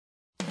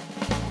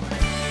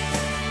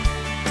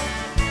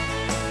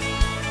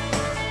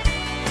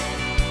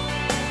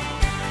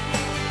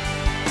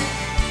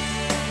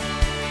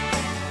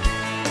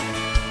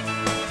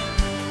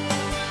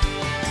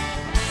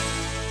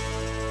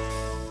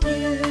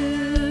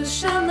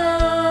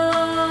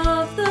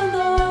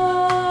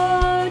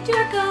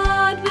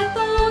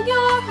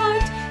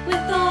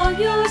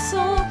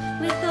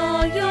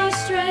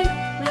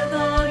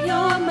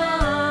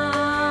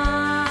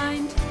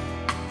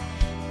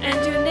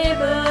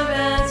neighbor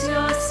as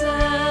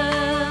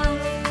yourself.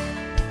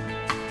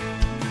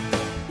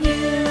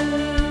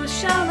 You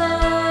shall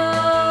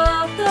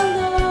love the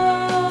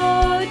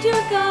Lord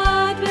your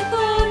God with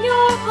all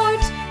your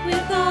heart,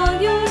 with all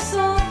your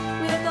soul,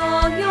 with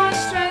all your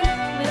strength,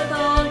 with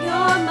all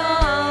your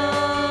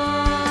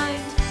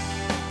mind,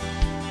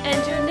 and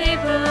your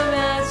neighbor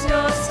as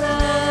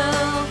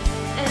yourself,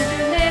 and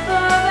your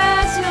neighbor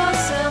as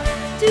yourself.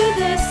 Do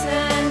this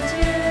and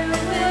you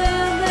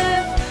will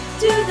live.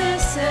 Do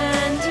this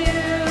and you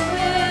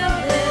will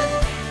live.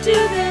 Do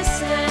this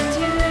and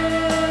you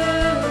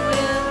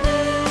will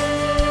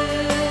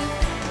live.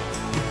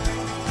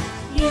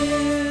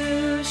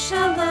 You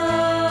shall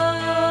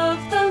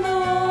love the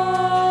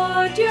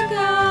Lord your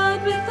God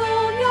with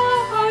all your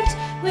heart,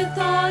 with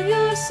all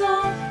your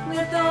soul,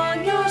 with all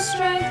your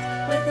strength,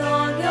 with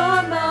all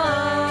your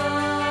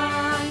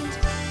mind,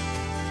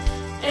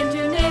 and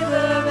your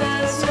neighbor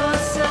as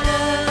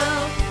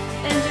yourself,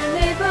 and your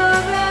neighbor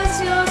as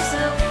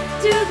yourself.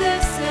 Do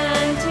this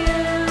and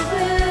you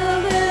will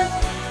live.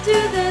 Do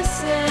this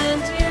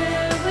and you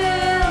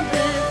will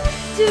live.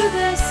 Do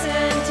this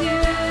and you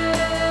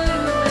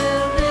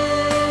will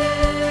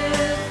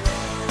live.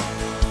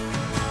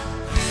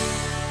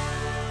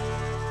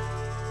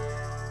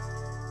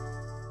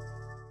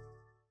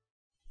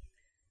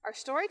 Our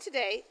story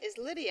today is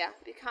Lydia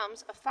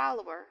becomes a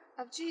follower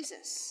of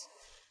Jesus.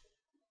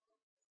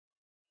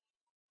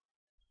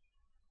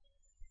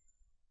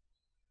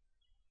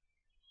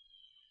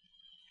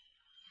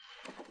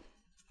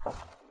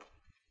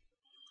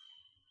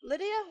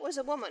 Lydia was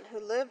a woman who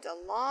lived a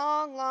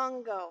long,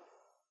 long ago.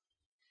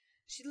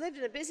 She lived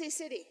in a busy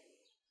city.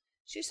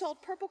 She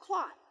sold purple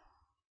cloth.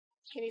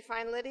 Can you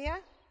find Lydia?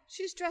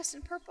 She's dressed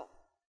in purple.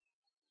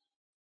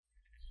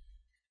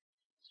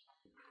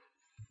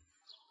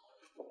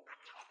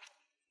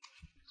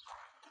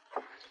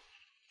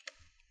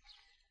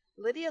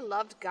 Lydia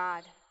loved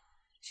God.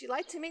 She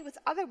liked to meet with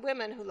other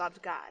women who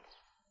loved God.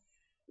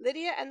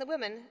 Lydia and the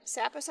women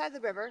sat beside the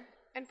river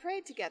and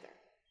prayed together.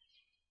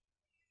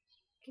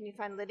 Can you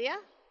find Lydia?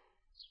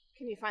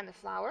 Can you find the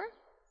flower?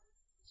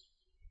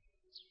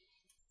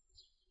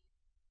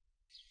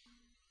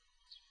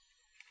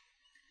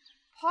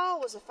 Paul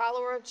was a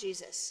follower of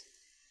Jesus.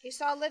 He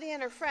saw Lydia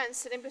and her friends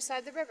sitting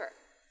beside the river.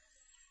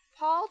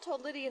 Paul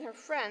told Lydia and her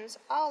friends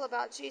all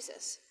about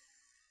Jesus.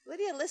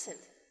 Lydia listened.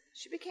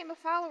 She became a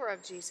follower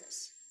of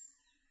Jesus.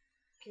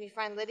 Can you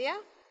find Lydia?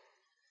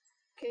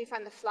 Can you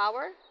find the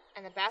flower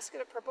and the basket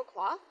of purple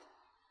cloth?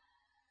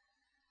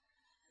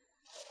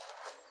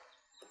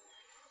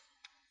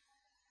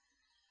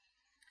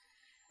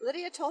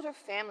 Lydia told her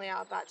family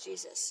all about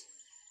Jesus.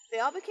 They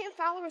all became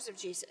followers of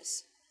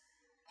Jesus.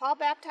 Paul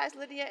baptized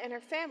Lydia and her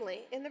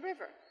family in the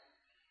river.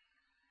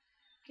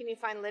 Can you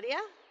find Lydia?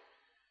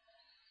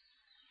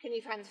 Can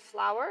you find the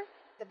flower,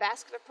 the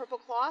basket of purple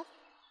cloth,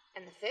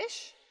 and the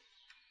fish?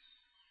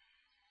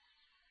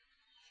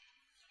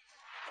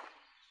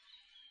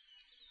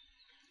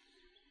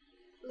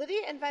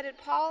 Lydia invited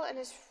Paul and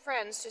his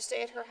friends to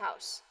stay at her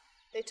house.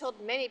 They told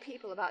many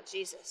people about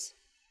Jesus.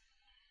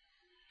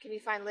 Can you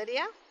find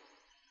Lydia?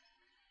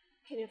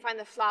 Can you find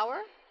the flower,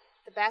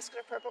 the basket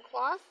of purple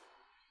cloth,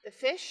 the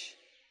fish,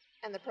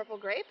 and the purple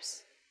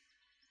grapes?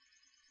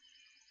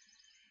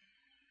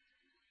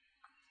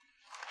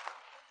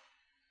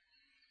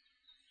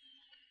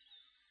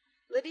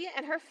 Lydia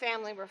and her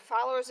family were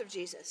followers of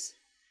Jesus.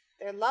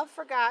 Their love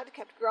for God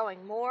kept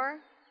growing more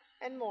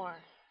and more.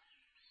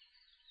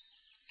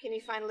 Can you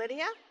find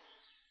Lydia?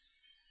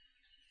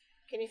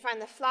 Can you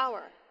find the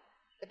flower,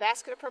 the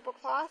basket of purple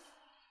cloth,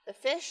 the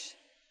fish,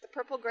 the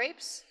purple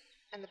grapes,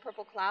 and the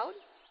purple cloud?